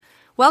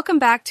Welcome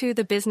back to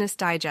the Business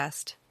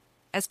Digest.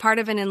 As part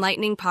of an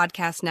enlightening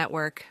podcast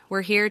network,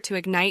 we're here to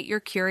ignite your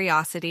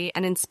curiosity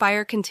and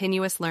inspire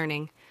continuous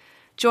learning.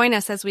 Join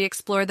us as we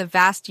explore the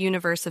vast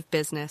universe of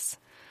business,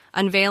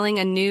 unveiling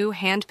a new,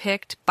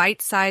 hand-picked,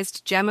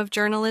 bite-sized gem of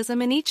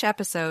journalism in each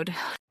episode.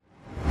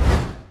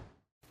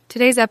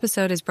 Today's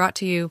episode is brought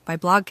to you by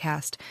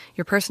Blogcast,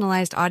 your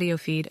personalized audio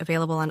feed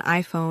available on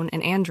iPhone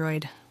and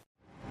Android.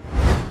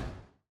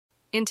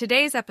 In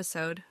today's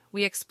episode,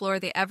 we explore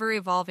the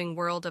ever-evolving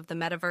world of the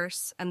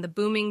Metaverse and the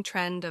booming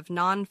trend of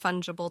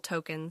non-fungible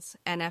tokens,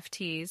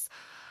 NFTs.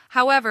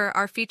 However,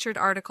 our featured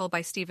article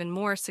by Stephen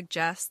Moore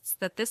suggests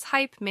that this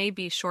hype may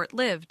be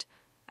short-lived,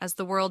 as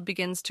the world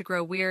begins to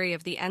grow weary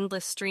of the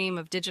endless stream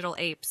of digital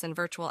apes and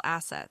virtual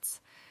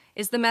assets.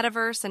 Is the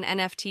Metaverse and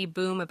NFT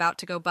boom about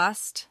to go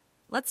bust?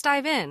 Let's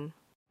dive in.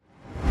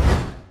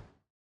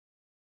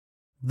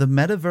 The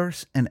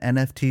Metaverse and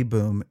NFT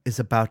boom is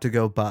about to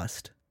go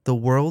bust. The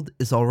world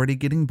is already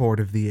getting bored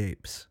of the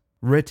apes.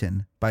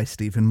 Written by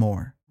Stephen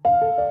Moore.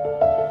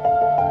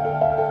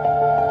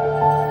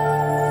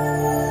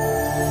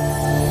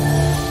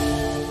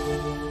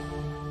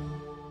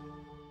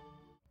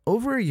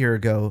 Over a year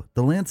ago,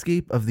 the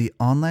landscape of the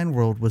online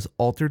world was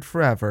altered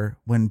forever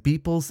when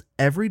Beeple's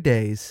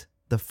Everydays,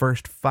 the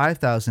first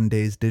 5,000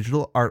 days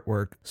digital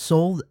artwork,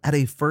 sold at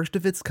a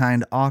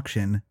first-of-its-kind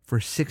auction for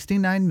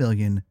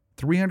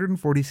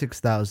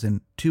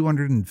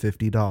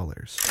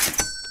 $69,346,250.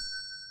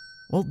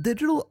 While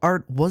digital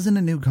art wasn't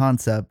a new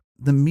concept,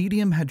 the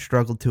medium had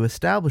struggled to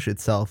establish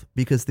itself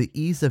because the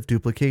ease of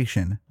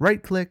duplication,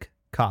 right-click,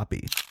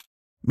 copy,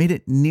 made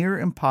it near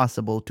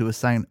impossible to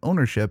assign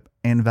ownership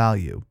and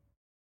value.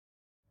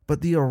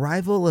 But the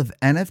arrival of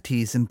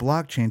NFTs and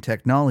blockchain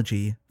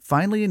technology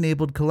finally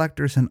enabled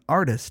collectors and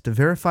artists to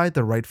verify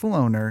the rightful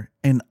owner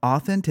and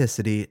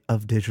authenticity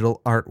of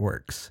digital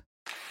artworks.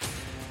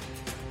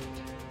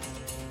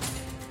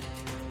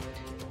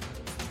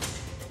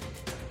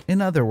 In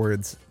other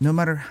words, no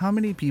matter how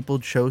many people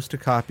chose to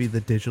copy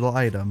the digital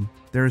item,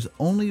 there is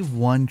only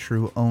one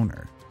true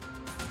owner.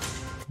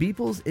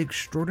 Beeple's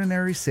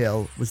extraordinary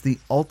sale was the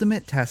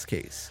ultimate test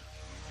case.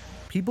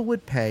 People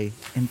would pay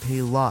and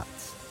pay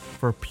lots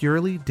for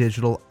purely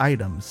digital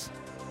items,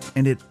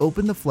 and it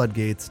opened the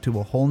floodgates to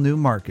a whole new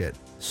market,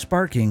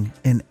 sparking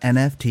an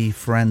NFT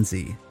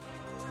frenzy.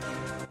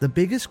 The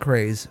biggest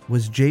craze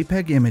was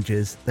JPEG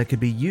images that could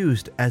be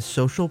used as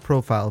social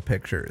profile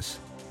pictures.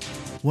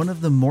 One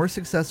of the more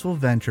successful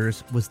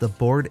ventures was the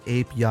Bored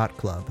Ape Yacht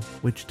Club,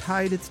 which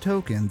tied its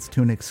tokens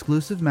to an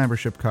exclusive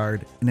membership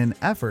card in an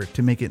effort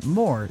to make it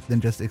more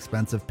than just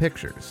expensive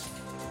pictures.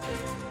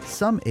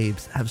 Some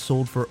apes have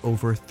sold for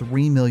over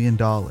 $3 million.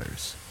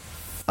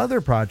 Other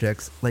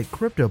projects, like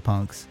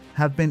CryptoPunks,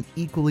 have been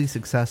equally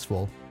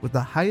successful, with the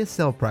highest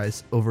sale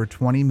price over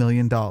 $20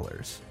 million.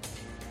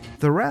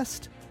 The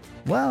rest?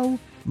 Well,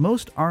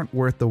 most aren't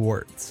worth the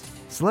words.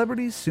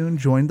 Celebrities soon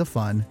joined the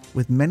fun,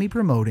 with many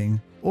promoting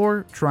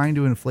or trying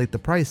to inflate the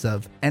price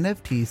of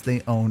NFTs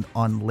they own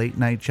on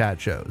late-night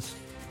chat shows.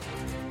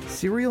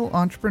 Serial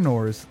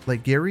entrepreneurs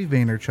like Gary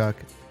Vaynerchuk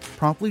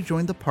promptly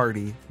joined the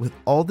party with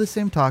all the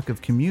same talk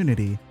of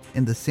community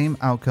and the same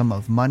outcome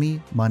of money,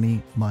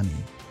 money, money.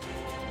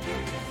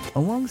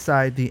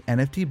 Alongside the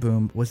NFT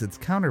boom was its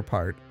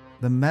counterpart,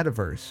 the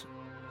Metaverse,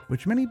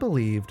 which many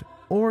believed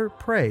or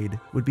prayed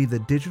would be the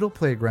digital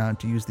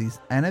playground to use these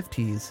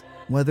NFTs,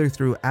 whether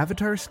through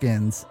avatar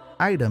skins,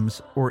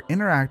 items, or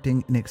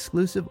interacting in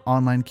exclusive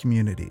online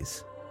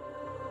communities.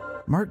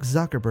 Mark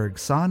Zuckerberg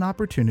saw an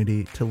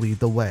opportunity to lead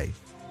the way,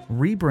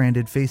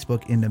 rebranded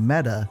Facebook into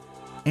Meta,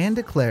 and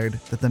declared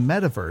that the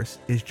Metaverse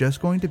is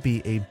just going to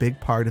be a big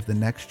part of the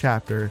next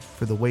chapter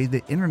for the way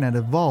the internet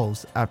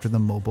evolves after the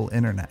mobile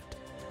internet.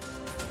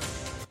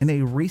 In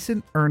a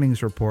recent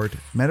earnings report,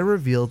 Meta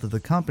revealed that the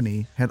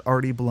company had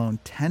already blown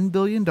 $10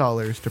 billion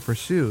to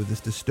pursue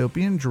this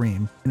dystopian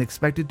dream and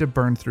expected to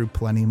burn through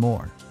plenty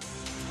more.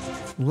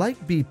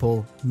 Like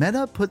Beeple,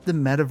 Meta put the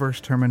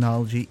Metaverse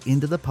terminology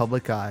into the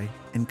public eye,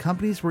 and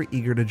companies were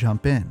eager to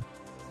jump in.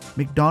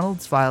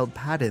 McDonald's filed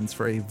patents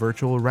for a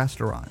virtual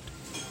restaurant.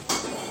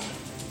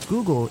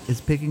 Google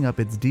is picking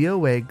up its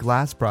DOA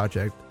Glass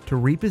project to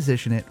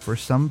reposition it for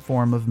some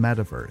form of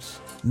metaverse.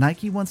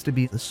 Nike wants to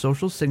be the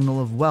social signal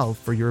of wealth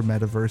for your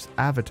metaverse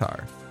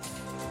avatar.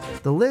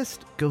 The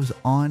list goes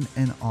on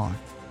and on.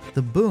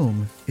 The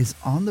boom is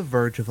on the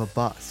verge of a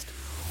bust.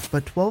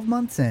 But 12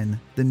 months in,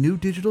 the new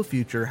digital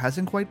future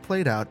hasn't quite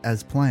played out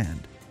as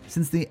planned.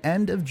 Since the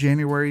end of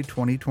January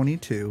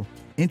 2022,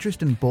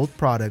 interest in both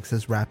products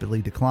has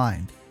rapidly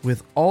declined,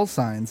 with all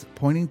signs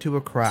pointing to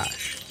a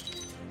crash.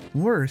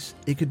 Worse,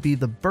 it could be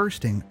the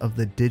bursting of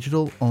the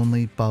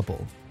digital-only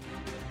bubble.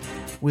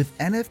 With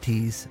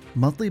NFTs,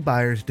 monthly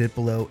buyers dipped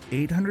below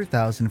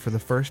 800,000 for the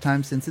first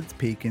time since its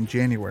peak in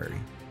January.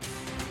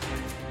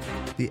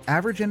 The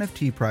average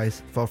NFT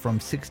price fell from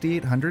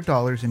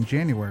 $6,800 in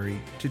January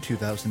to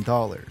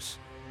 $2,000.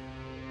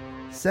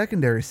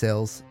 Secondary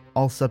sales,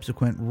 all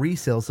subsequent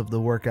resales of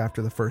the work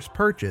after the first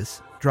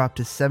purchase, dropped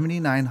to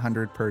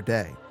 $7,900 per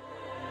day.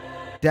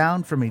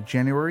 down from a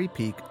January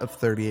peak of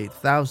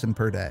 38,000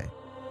 per day,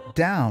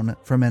 down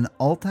from an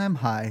all-time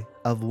high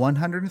of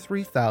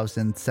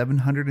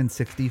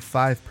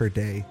 103,765 per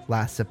day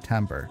last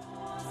September.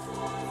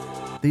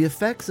 The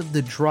effects of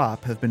the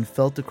drop have been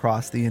felt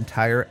across the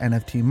entire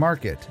NFT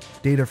market.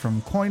 Data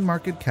from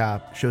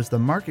CoinMarketCap shows the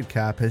market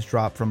cap has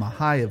dropped from a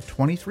high of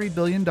 $23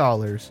 billion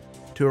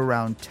to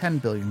around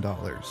 $10 billion,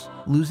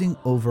 losing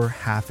over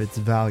half its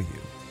value.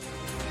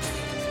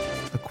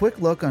 A quick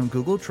look on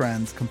Google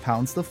Trends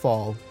compounds the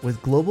fall,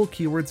 with global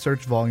keyword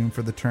search volume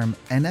for the term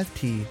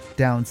NFT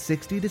down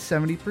 60 to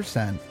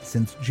 70%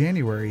 since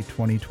January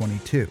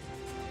 2022.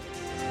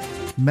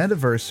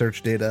 Metaverse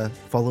search data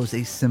follows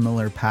a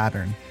similar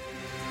pattern.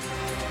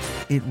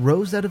 It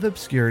rose out of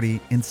obscurity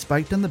and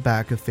spiked on the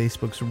back of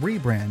Facebook's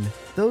rebrand.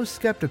 Those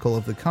skeptical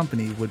of the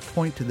company would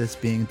point to this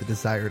being the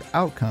desired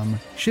outcome,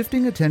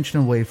 shifting attention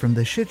away from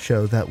the shit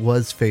show that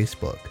was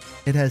Facebook.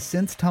 It has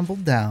since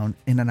tumbled down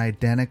in an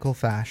identical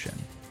fashion.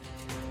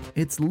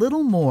 It's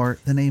little more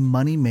than a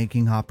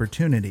money-making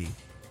opportunity.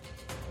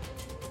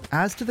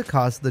 As to the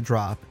cause of the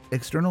drop,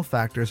 external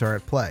factors are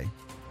at play.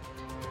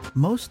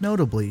 Most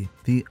notably,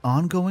 the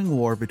ongoing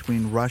war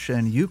between Russia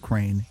and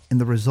Ukraine and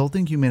the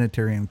resulting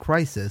humanitarian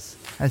crisis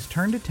has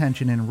turned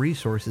attention and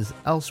resources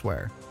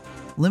elsewhere,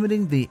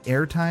 limiting the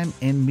airtime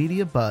and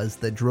media buzz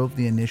that drove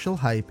the initial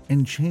hype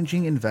and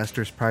changing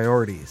investors'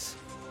 priorities.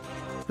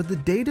 But the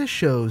data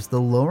shows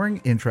the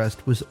lowering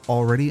interest was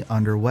already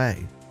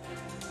underway.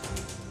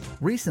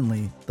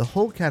 Recently, the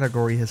whole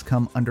category has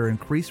come under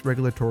increased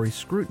regulatory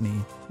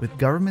scrutiny, with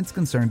governments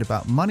concerned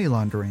about money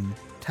laundering,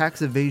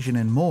 tax evasion,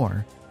 and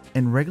more,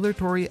 and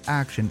regulatory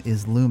action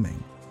is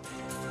looming.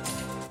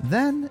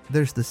 Then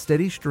there's the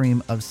steady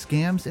stream of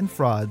scams and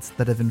frauds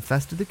that have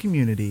infested the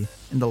community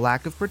and the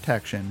lack of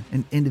protection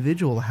an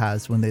individual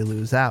has when they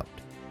lose out.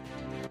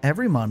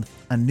 Every month,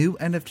 a new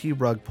NFT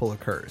rug pull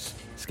occurs.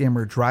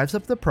 Scammer drives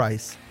up the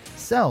price,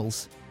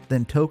 sells,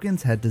 then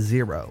tokens head to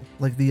zero,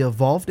 like the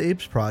Evolved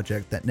Apes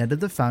project that netted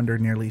the founder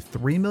nearly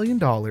 $3 million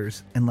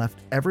and left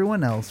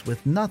everyone else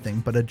with nothing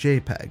but a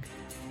JPEG.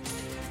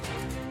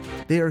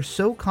 They are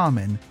so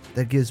common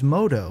that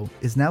Gizmodo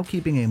is now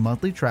keeping a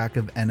monthly track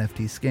of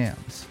NFT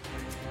scams.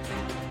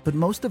 But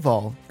most of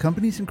all,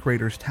 companies and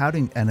creators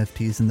touting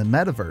NFTs in the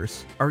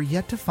metaverse are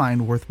yet to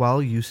find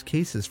worthwhile use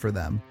cases for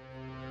them,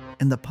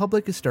 and the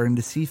public is starting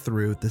to see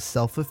through the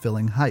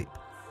self-fulfilling hype.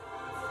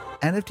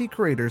 NFT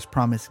creators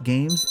promise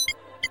games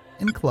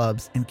and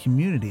clubs and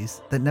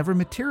communities that never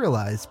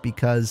materialize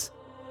because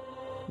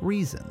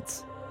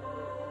reasons.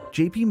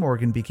 JP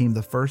Morgan became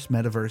the first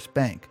metaverse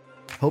bank,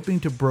 hoping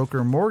to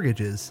broker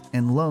mortgages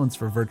and loans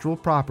for virtual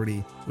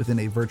property within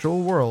a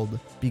virtual world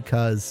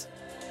because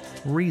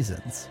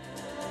reasons.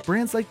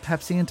 Brands like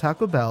Pepsi and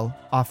Taco Bell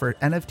offer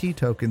NFT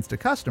tokens to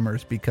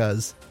customers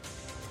because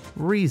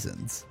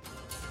reasons.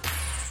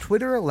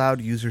 Twitter allowed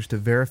users to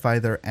verify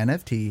their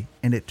NFT,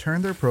 and it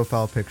turned their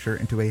profile picture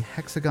into a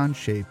hexagon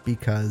shape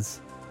because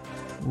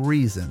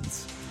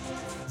reasons.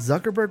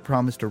 Zuckerberg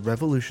promised to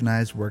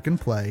revolutionize work and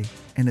play,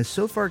 and has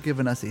so far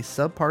given us a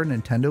subpar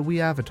Nintendo Wii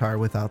avatar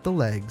without the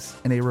legs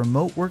and a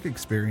remote work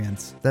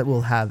experience that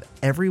will have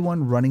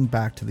everyone running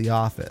back to the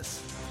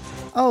office.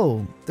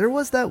 Oh, there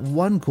was that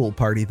one cool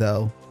party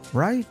though,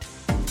 right?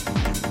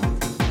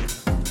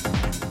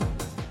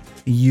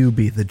 You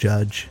be the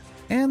judge.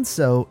 And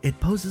so, it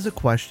poses a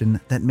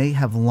question that may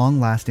have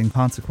long-lasting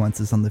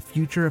consequences on the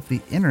future of the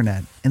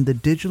internet and the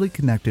digitally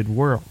connected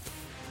world.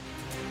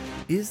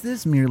 Is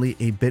this merely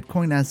a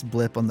Bitcoin-esque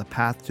blip on the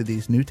path to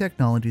these new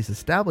technologies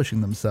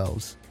establishing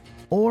themselves?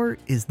 Or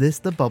is this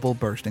the bubble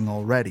bursting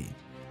already?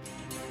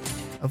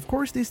 Of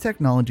course, these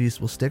technologies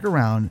will stick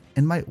around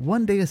and might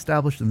one day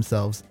establish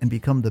themselves and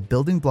become the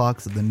building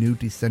blocks of the new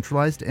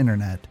decentralized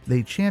internet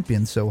they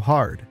champion so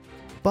hard.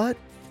 But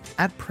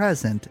at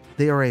present,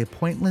 they are a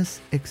pointless,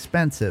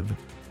 expensive,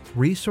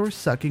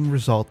 resource-sucking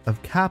result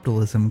of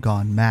capitalism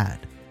gone mad.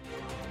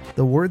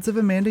 The words of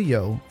Amanda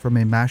Yo from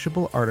a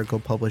Mashable article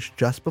published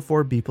just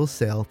before Beeple's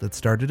sale that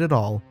started it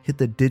all hit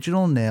the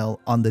digital nail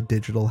on the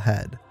digital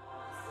head.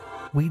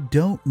 We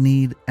don't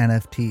need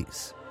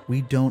NFTs.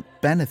 We don't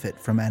benefit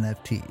from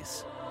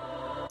NFTs.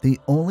 The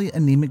only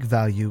anemic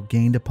value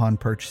gained upon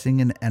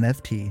purchasing an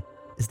NFT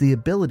is the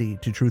ability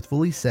to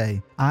truthfully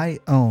say, I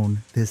own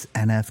this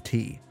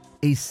NFT.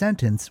 A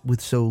sentence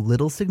with so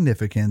little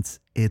significance,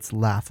 it's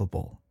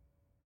laughable.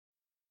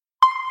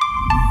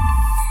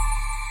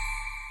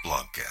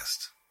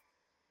 Blogcast.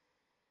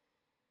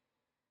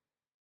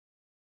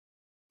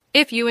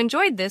 If you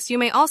enjoyed this, you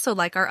may also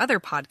like our other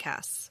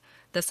podcasts,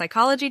 The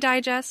Psychology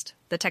Digest,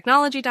 The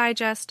Technology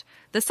Digest,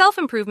 The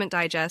Self-Improvement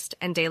Digest,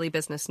 and Daily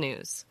Business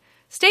News.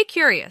 Stay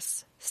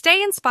curious,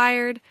 stay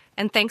inspired,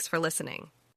 and thanks for listening.